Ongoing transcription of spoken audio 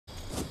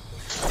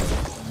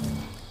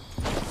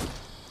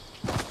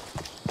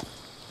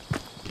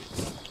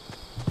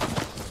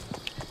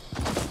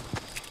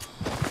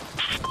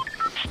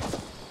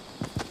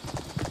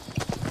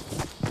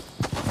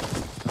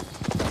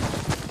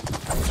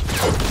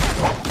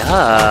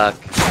Yuck.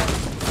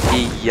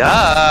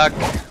 Yuck.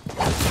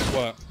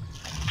 What?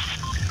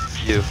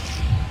 You.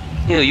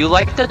 You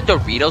like the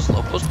Doritos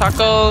Locos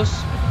Tacos?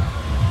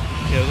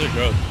 Yeah, those are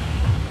gross.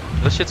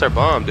 Those shits are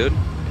bomb, dude.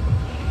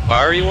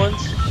 Fiery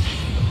ones?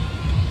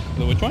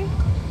 The which one?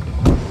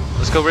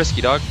 Let's go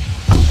risky, dog.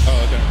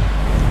 Oh,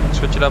 okay.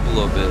 Switch it up a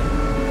little bit.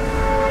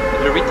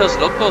 Doritos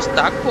Locos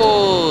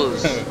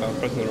Tacos. I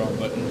pressed the wrong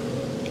button.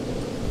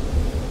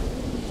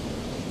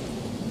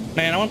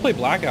 Man, I want to play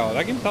Blackout.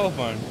 That game's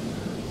telephone.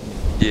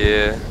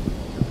 Yeah.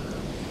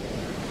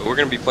 But we're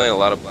gonna be playing a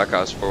lot of Black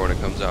Ops 4 when it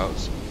comes out.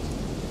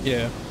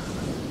 Yeah.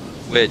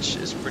 Which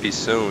is pretty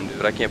soon,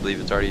 dude. I can't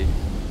believe it's already...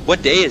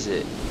 What day is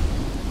it?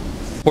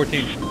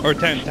 14. Or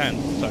 10.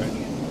 Sorry.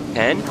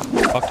 10?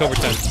 October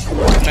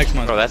 10th. Next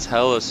month. Bro, that's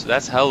hella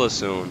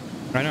soon.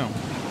 I know.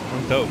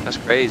 I'm dope. That's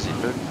crazy,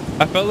 dude.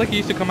 I felt like it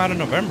used to come out in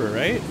November,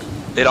 right?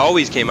 It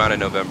always came out in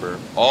November.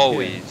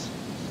 Always.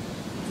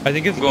 Yeah. I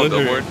think it's Going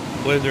Blizzard.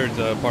 Billboard.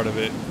 Blizzard's part of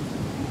it.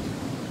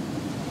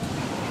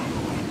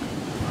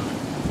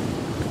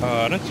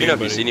 I don't see You know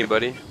if anybody. you see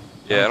anybody?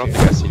 Yeah, Okay. I don't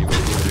think I see anybody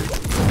either.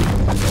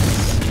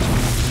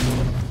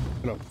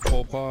 Got a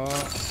full pot.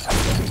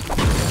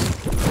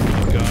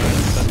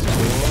 Guns, that's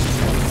cool.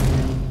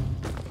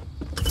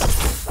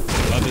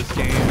 Love this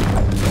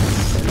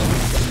game.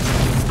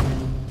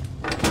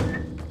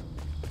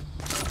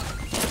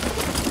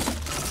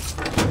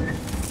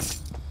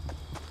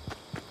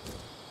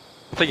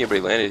 I don't think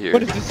anybody landed here.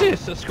 What is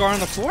this? A scar on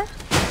the floor?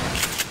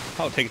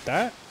 I'll take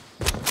that.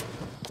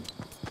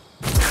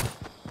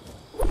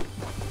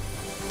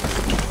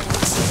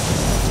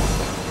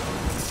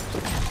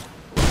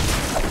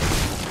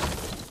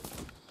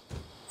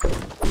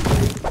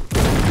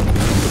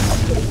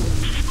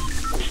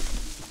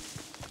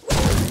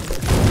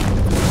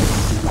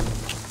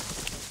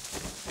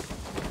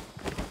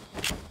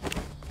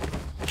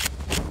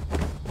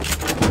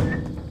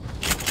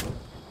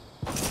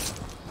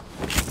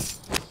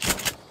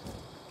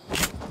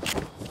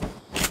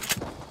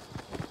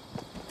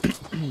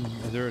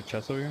 Is there a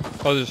chest over here?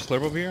 Oh, there's a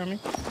slurp over here on me?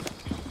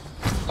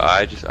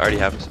 I already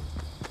have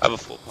a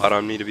full pot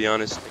on me, to be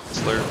honest.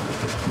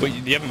 Slurp.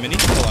 Wait, do you have a mini?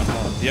 Hold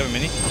on. Do you have a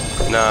mini?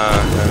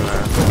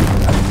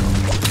 Nah.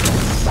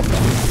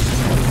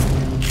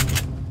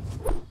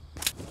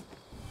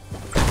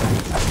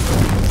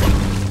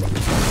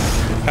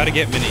 How to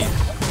get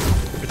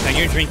minis. Pretend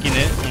you're drinking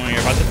it, and when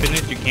you're about to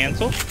finish, you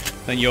cancel,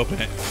 then you open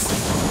it.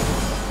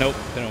 Nope,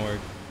 didn't work.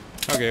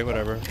 Okay,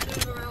 whatever.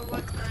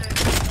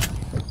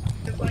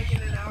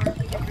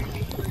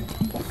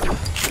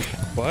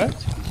 What?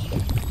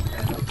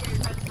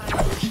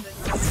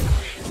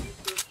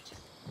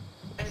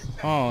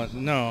 Oh,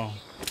 no.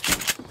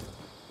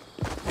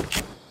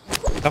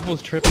 That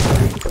was tripping.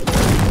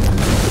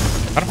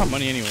 I don't have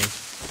money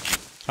anyways.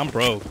 I'm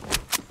broke.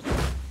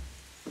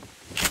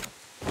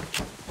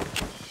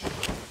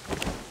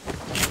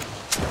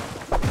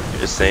 You're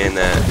just saying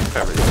that. You're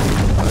not really,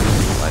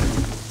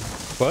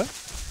 What?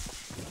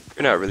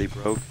 you're not really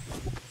broke.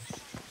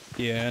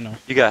 Yeah, I know.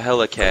 You got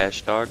hella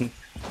cash, dog.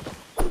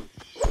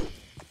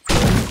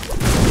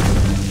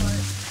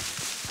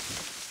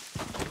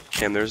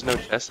 Damn, there's no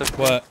chest up there?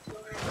 What?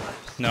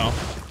 No.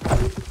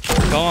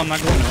 Tell him I'm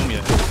not going home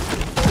yet.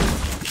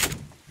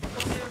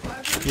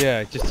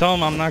 Yeah, just tell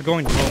him I'm not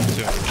going home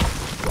soon.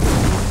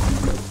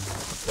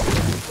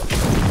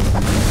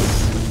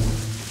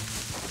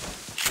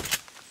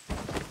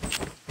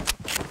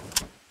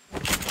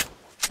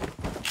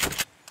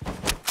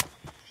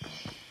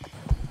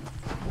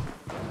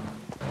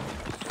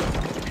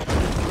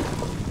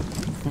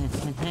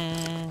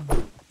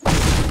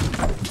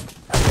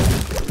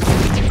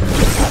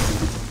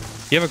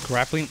 You have a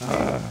grappling?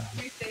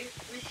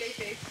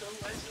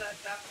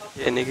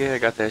 Yeah, nigga, I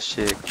got that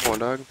shit. Come on,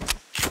 dog.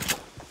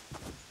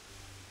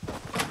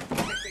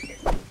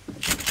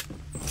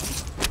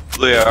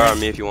 Blue AR on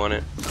me if you want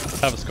it.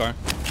 I have a scar.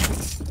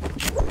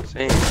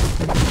 Same.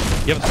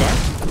 You have a scar?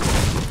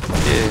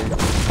 Yeah.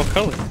 What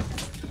color?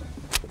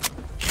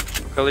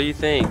 What color you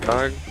think,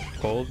 dog?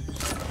 Gold.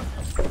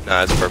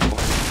 Nah, it's purple.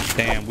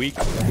 Damn, weak.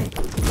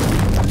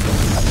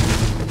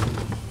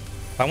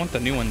 I want the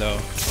new one though.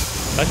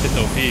 That's just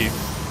OP.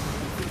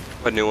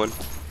 What new one?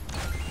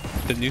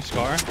 The new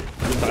scar?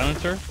 The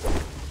silencer?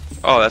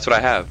 Oh, that's what I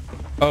have.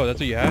 Oh, that's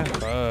what you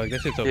have? I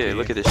guess it's OP. Yeah,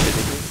 look at this shit,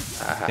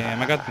 nigga.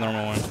 Damn, I got the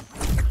normal one.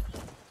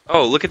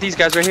 Oh, look at these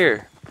guys right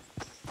here.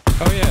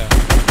 Oh yeah.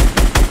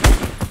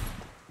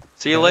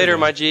 See you later,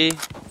 my G.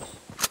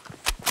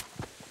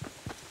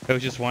 It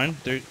was just one?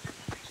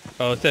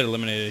 Oh, it said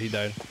eliminated. He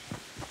died.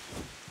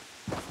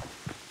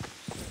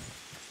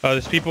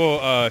 There's people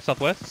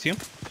southwest. See him?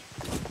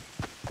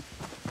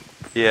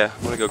 Yeah,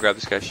 I'm gonna go grab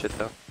this guy's shit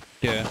though.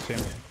 Yeah, same.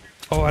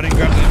 Oh, I didn't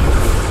grab him.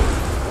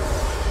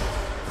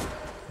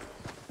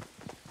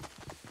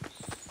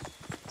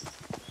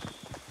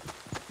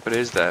 What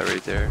is that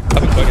right there?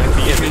 Can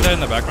you hear that in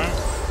the background?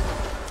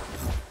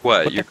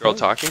 What, your girl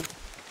fuck? talking?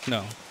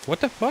 No. What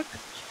the fuck?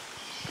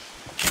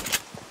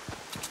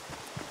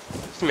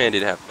 This man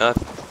didn't have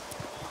nothing.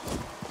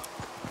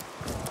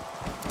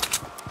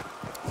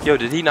 Yo,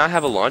 did he not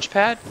have a launch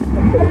pad?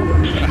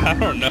 I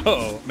don't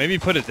know. Maybe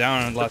put it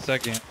down in the last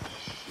second.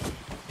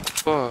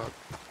 Fuck.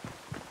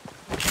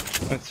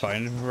 That's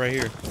fine. Right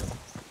here.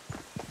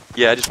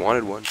 Yeah, I just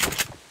wanted one.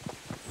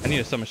 I need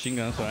a submachine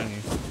gun. That's what I need.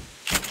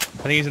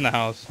 I think he's in the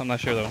house. I'm not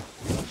sure though.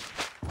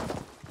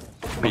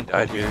 He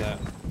died here. That.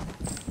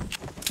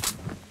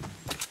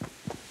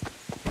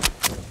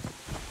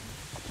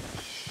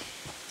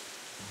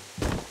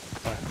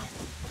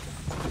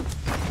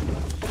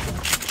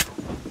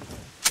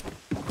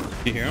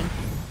 You hear him?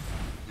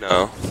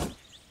 No.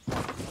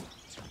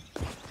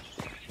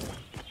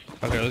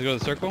 Okay, let's go to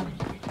the circle.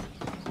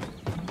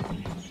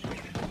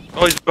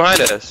 Oh, he's behind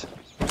us.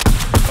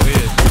 Oh, he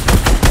is.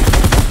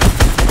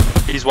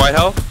 He's white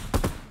health.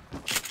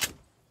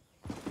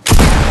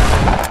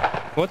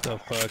 What the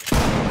fuck?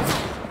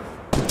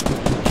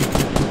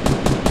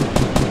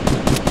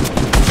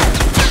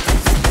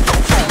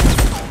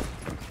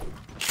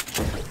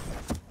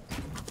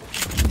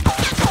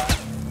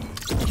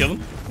 Kill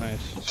him?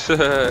 Nice.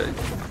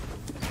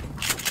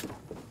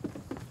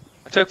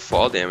 I took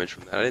fall damage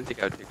from that. I didn't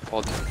think I would take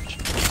fall damage.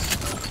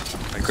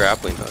 My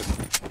grappling hook.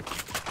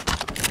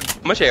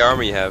 How much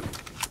armor you have?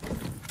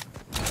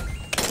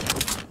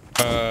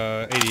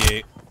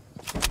 88.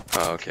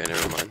 Oh, okay,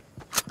 never mind.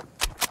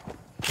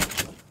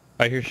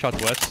 I hear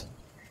shots west.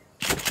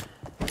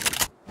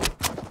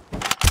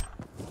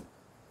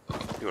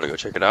 You wanna go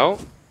check it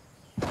out?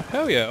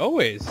 Hell yeah,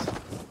 always.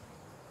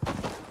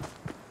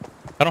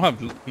 I don't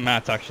have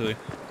mats actually.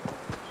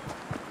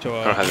 So,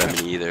 I don't have that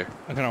many either.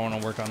 I kinda wanna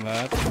work on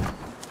that.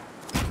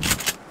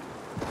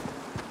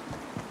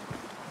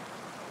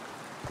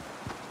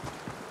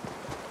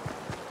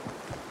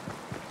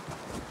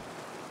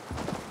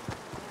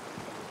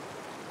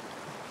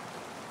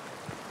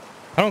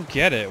 I don't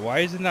get it. Why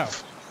isn't that?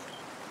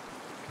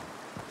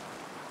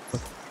 What the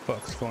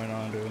fuck's going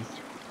on, dude?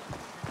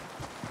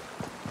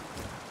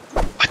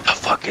 What the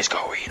fuck is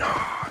going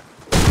on?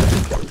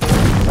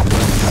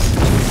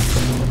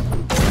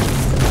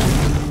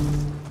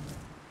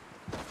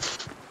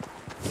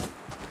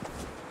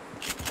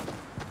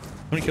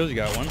 How many kills you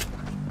got? One?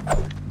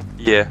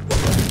 Yeah.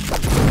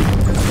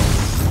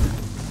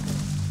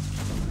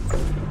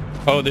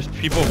 Oh, there's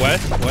people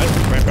west,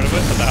 right in front of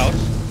us at the house.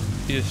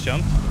 He just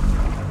jumped.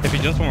 If he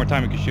jumps one more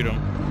time, we can shoot him.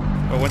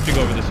 Oh, once we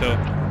go over this hill.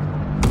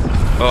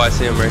 Oh, I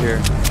see him right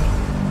here.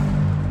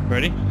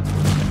 Ready?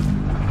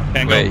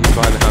 Can't Wait, go. he's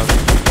behind the house.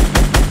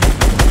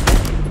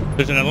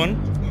 There's another one.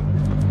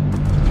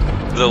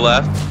 To the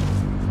left.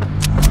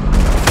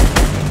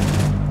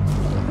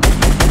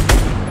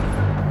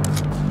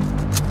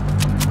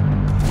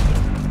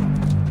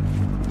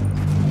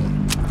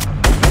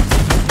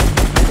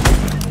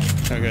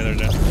 Okay, they're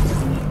dead.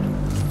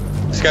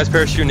 This guy's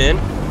parachuting in.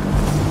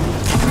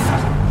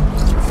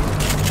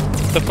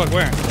 What the fuck,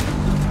 where?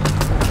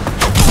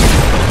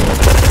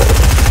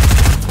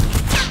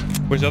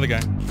 Where's the other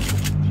guy?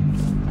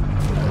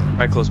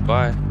 Right close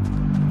by.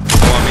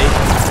 Oh, on me.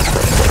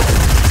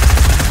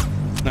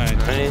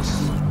 Nice.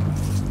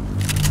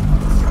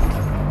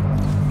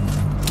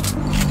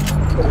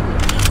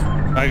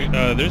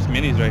 Nice. There's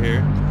minis right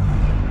here.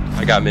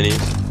 I got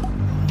minis.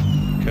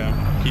 Okay.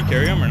 Can you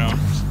carry them or no?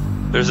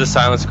 There's a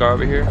silent scar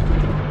over here.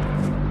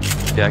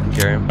 Yeah, I can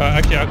carry him.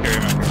 Actually, I'll carry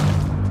him out here.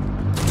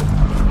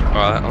 Oh,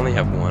 I only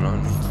have one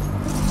on me.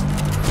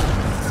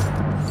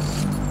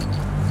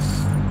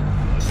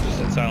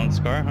 Just a silent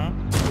scar, huh?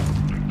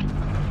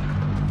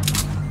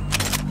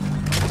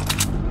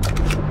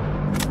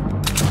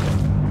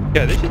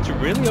 Yeah, this shit's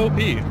really OP.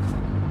 You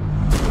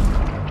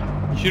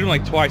shoot them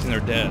like twice and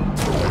they're dead.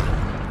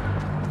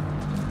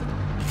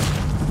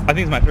 I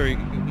think it's my favorite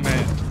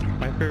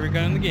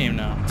gun in the game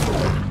now.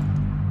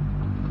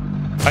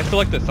 I still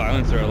like the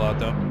silencer a lot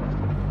though.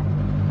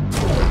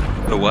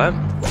 The what?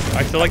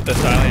 I still like the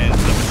silent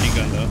submachine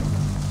gun though.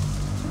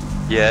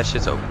 Yeah, that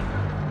shit's open.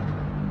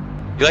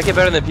 You like it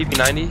better than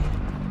PP90?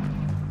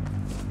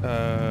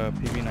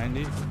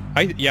 PP90?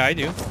 Yeah, I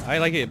do. I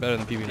like it better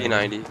than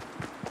PP90. PP90.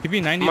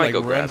 PP90 like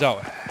runs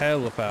out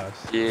hella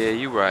fast. Yeah,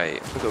 you right.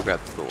 I'm gonna go grab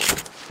the blue one.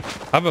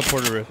 I have a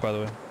porter rift by the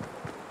way.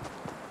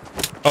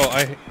 Oh,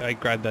 I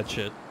grabbed that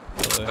shit.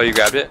 Oh, you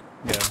grabbed it?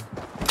 Yeah.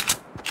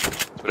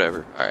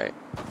 Whatever. Alright.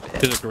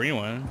 There's a green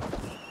one.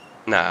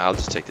 Nah, I'll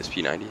just take this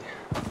P90.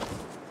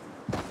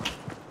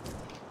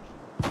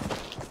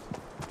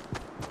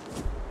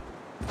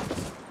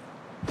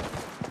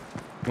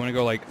 You wanna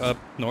go like up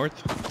north?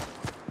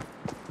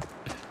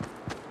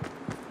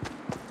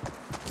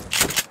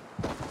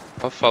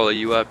 I'll follow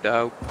you up,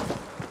 dog.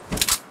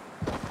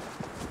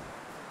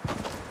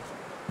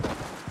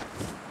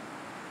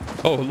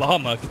 Oh,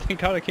 llama. Thank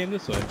God I came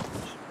this way.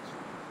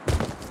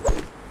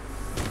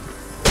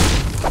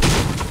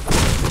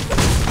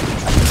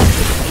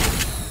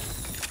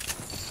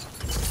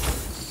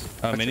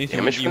 Minis,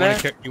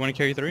 you want to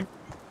carry 3?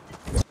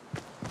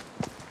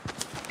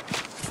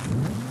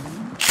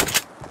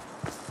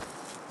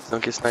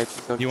 Don't get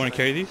sniped. Do you want to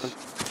carry these?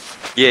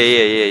 Yeah.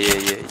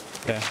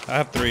 Okay, I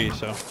have 3,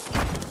 so.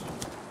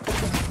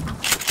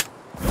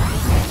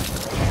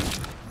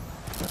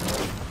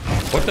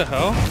 What the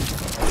hell?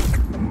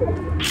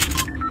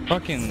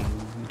 Fucking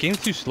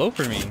game's too slow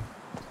for me.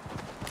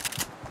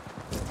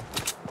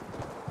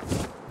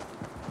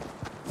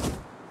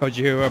 Oh, did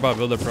you hear about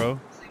Builder Pro?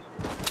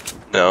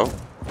 No.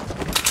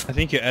 I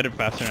think you edit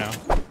faster now.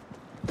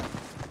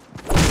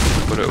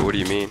 What do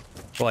you mean?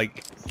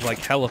 Like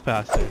hella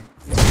faster.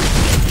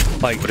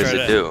 Like What does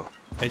it do?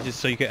 It's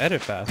just so you can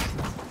edit fast.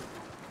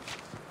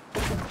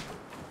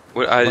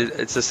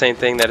 It's the same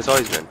thing that it's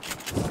always been.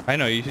 I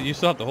know you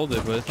still have to hold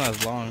it, but it's not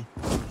as long.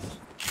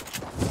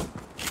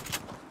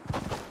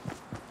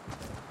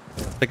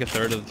 Like a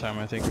third of the time,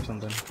 I think, or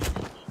something.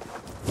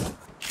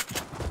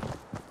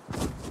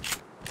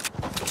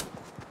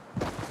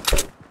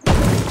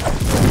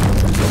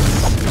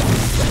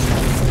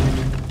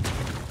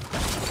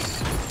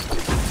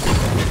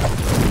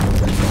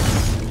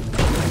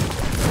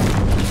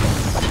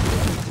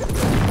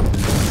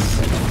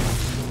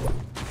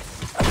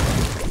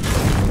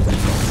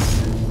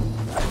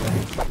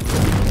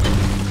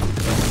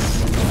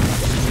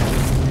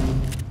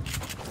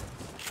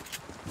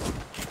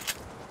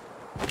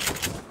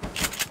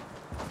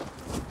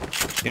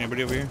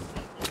 Anybody over here?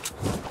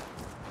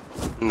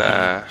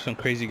 Nah. Some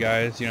crazy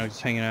guys, you know,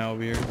 just hanging out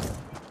over here.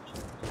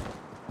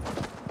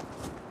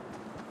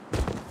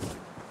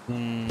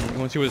 You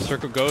want to see where the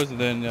circle goes, and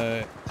then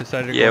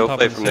decide to go Yeah, on we'll top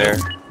play of the from there.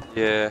 hill?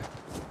 Yeah.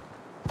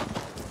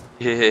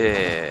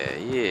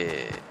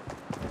 Yeah.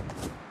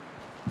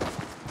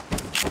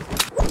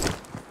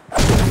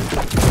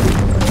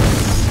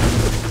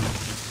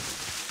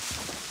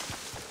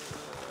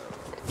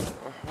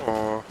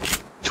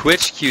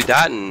 Twitch Q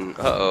Dotton.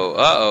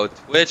 Uh-oh,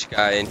 Twitch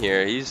guy in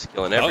here. He's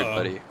killing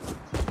everybody.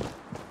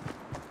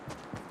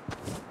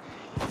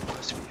 He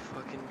must be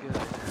fucking good.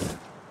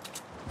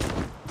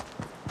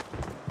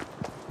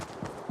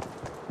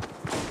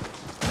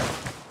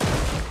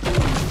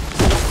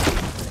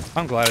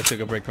 I'm glad I took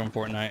a break from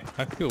Fortnite.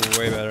 I feel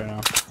way better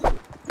now.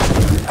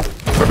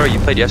 Bro, you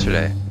played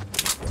yesterday.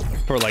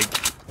 For like,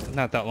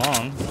 not that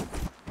long.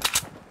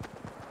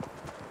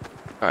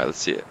 Alright, let's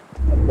see it.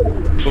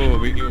 Oh,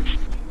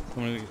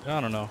 I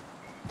don't know.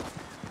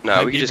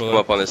 Nah, we can just come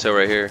up on this hill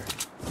right here.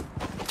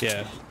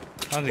 Yeah.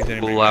 I don't think there's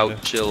anybody Pull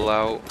out, chill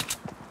out.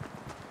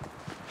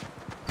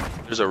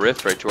 There's a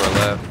rift right to our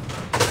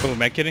left. Oh,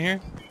 med kit in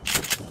here?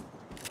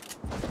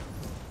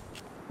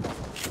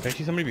 Did I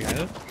see somebody behind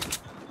us?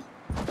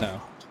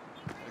 No.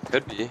 It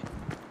could be. You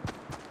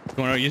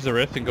want to use the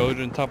rift and go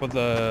to the top of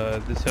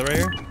this hill right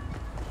here?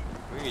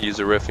 We can use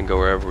the rift and go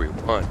wherever we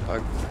want,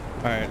 dog.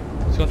 Alright,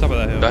 let's go on top of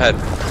that hill. Go ahead.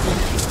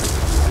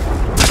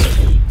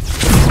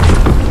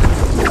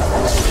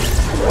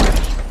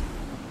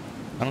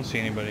 I don't see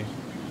anybody.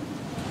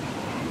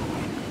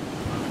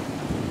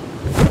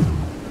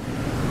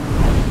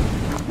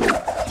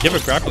 You have a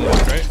grappling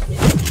hook, right?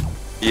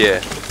 Yeah.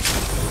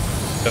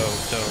 Dope.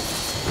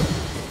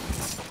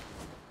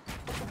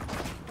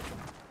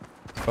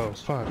 Oh,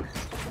 fuck.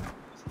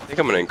 I think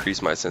I'm gonna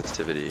increase my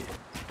sensitivity.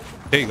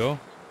 There you go.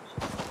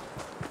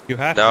 You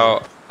have Now,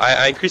 to.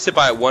 I increased it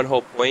by 1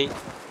 whole point,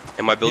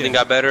 and my building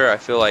got better. I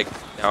feel like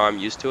now I'm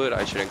used to it.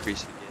 I should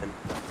increase it again.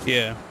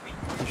 Yeah,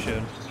 you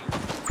should.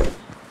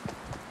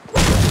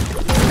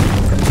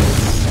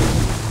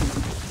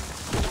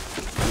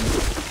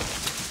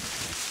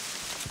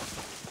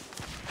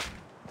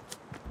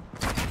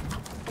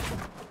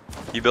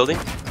 You building?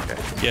 Okay.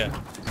 Yeah.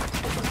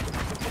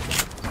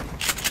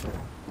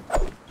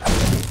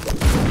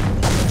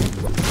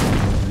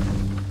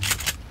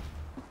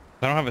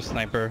 I don't have a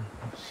sniper,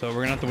 so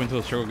we're gonna have to wait until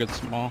the circle gets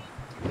small.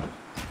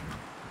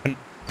 And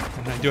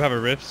I do have a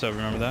rift, so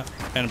remember that.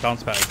 And a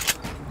bounce pad.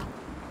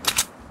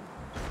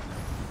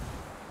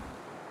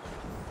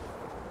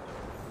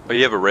 Oh,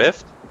 you have a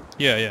rift?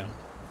 Yeah.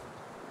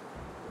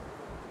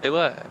 Hey,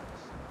 lads.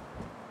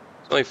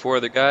 There's only 4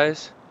 other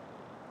guys.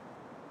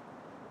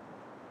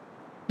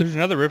 There's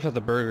another rift at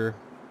the burger.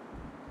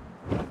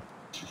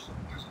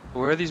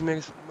 Where are these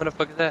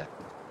motherfuckers at?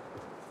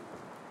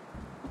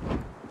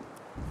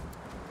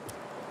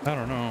 I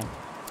don't know.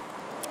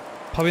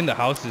 Probably in the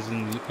houses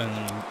in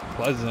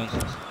Pleasant.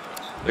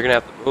 They're gonna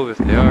have to move if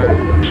they are.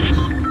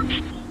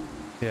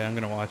 Yeah, I'm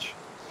gonna watch.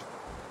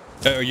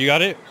 You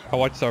got it? I'll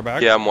watch our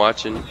back. Yeah, I'm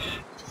watching.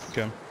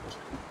 Okay.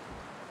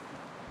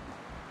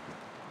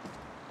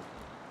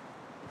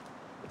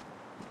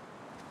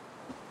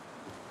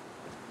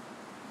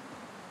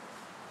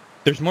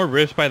 There's more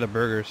rifts by the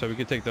burger, so we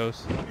could take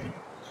those.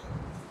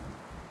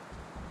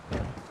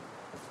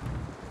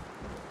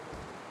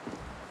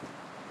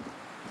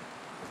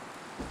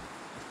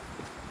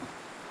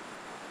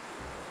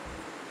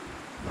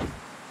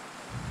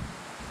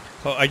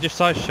 Oh, I just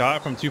saw a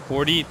shot from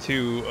 240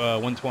 to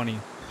 120.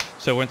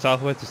 So it went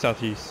southwest to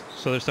southeast.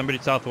 So there's somebody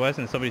southwest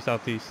and somebody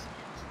southeast.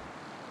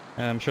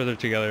 And I'm sure they're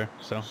together,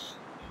 so.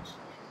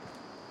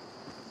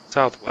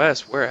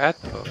 Southwest? Where at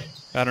though?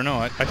 I don't know.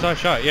 I saw a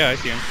shot. Yeah, I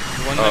see him.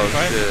 Oh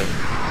 195? shit.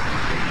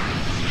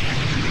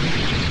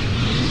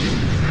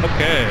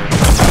 Okay.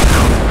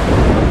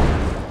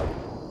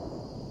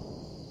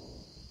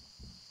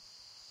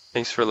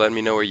 Thanks for letting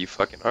me know where you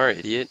fucking are,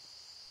 idiot.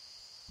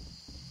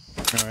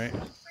 Alright.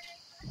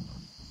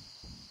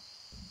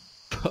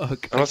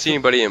 Fuck. I don't see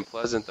anybody in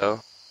Pleasant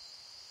though.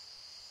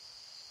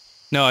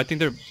 No, I think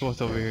they're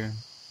both over here.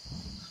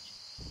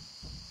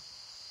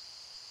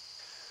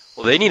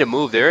 Well, they need to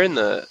move. They're in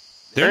the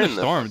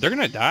Storm. They're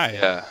gonna die.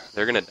 Yeah,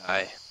 they're gonna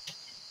die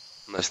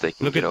unless they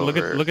can get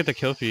over. Look at the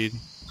kill feed.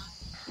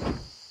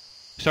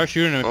 Start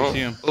shooting them if you see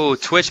him. Oh,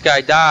 Twitch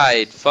guy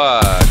died.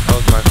 Fuck. That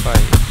was my fight.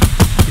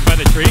 He's by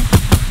the tree.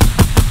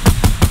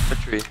 What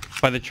tree?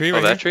 By the tree, right?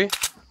 Oh, that here. tree.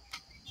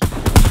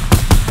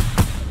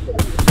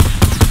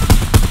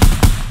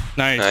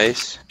 Nice.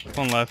 Nice.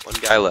 One left. One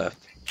guy left.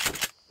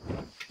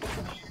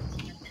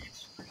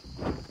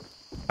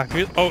 I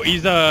feel. Oh,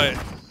 he's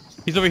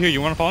over here.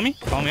 You want to follow me?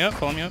 Follow me up.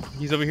 Follow me up.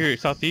 He's over here,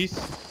 southeast,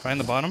 right in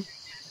the bottom.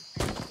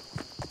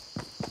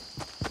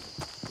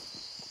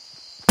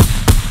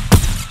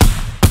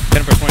 Hit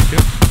him for 22.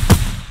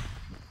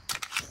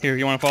 Here,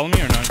 you want to follow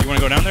me or not? You want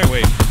to go down there?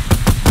 Wait.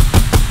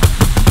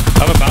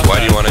 How about Why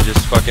do you want to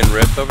just fucking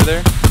rip over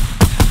there?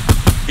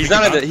 He's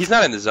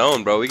not in the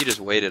zone, bro. We could just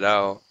wait it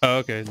out. Oh,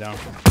 okay, down.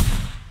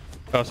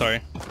 Oh,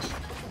 sorry.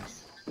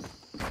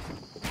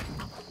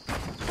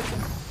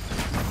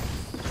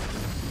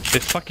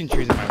 This fucking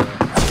tree's in my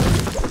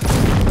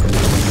way.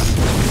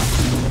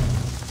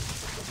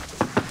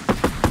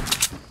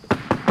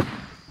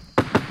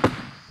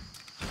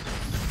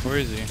 Where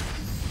is he?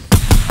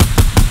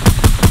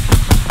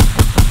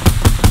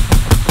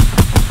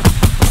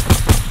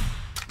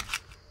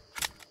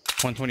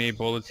 $128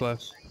 bullets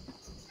left.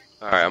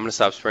 Alright, I'm gonna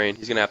stop spraying.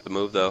 He's gonna have to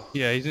move though.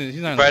 Yeah, he's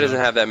not. He probably doesn't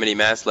have that many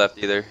mats left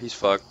either. He's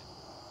fucked.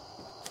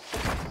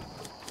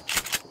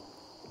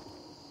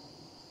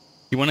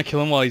 You want to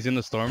kill him while he's in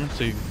the storm,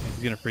 so he's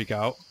gonna freak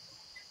out.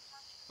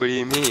 What do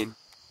you mean?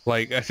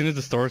 Like, as soon as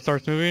the storm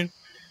starts moving,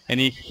 and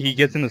he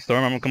gets in the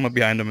storm, I'm gonna come up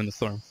behind him in the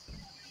storm.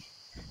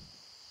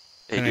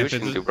 Hey, And do if what you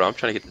can it's- do, bro. I'm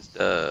trying to get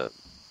this.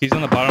 He's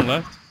on the bottom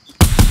left.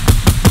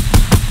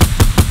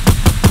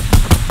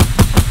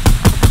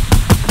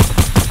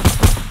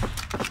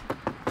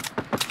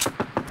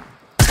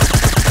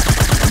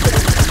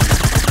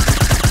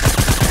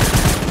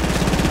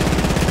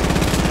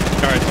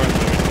 Alright, storm's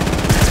moving.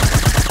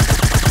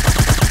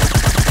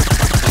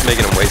 Just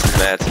making him waste his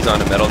mats. He's on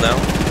the metal now.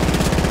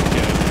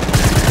 Yeah.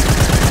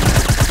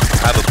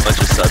 I have a bunch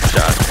of sub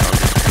shots. So I'm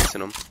just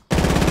chasing him.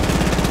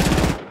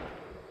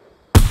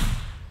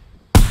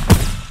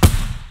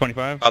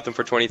 25. Popped him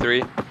for 23.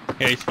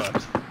 Yeah, he's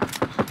fucked.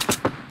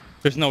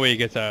 There's no way he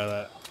gets out of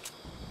that.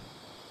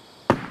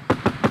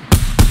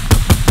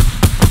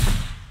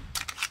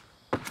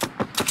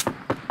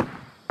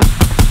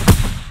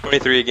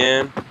 $23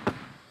 again.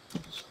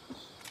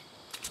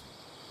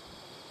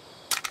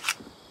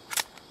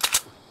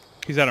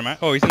 He's out of match.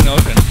 Oh, he's in the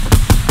open.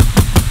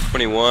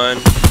 21.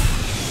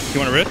 You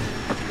want to risk?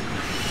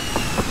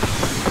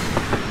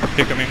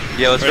 Here, come here.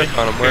 Yeah, let's Ready? rip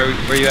on him.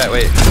 Where you at?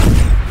 Wait.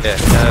 Yeah.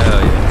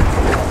 Hell yeah.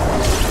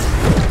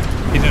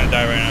 He's gonna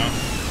die right now.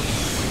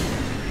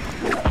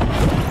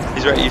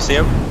 He's right. You see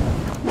him?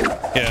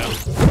 Yeah.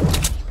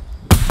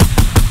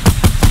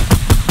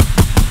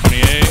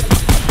 28.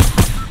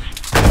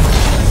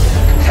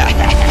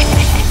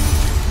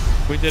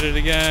 We did it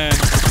again.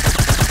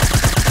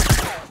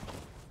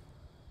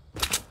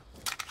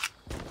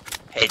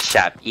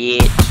 Headshot,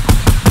 bitch.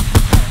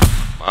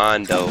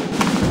 Mondo.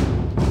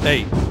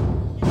 Hey.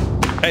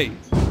 Hey.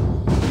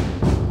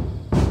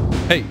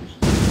 Hey.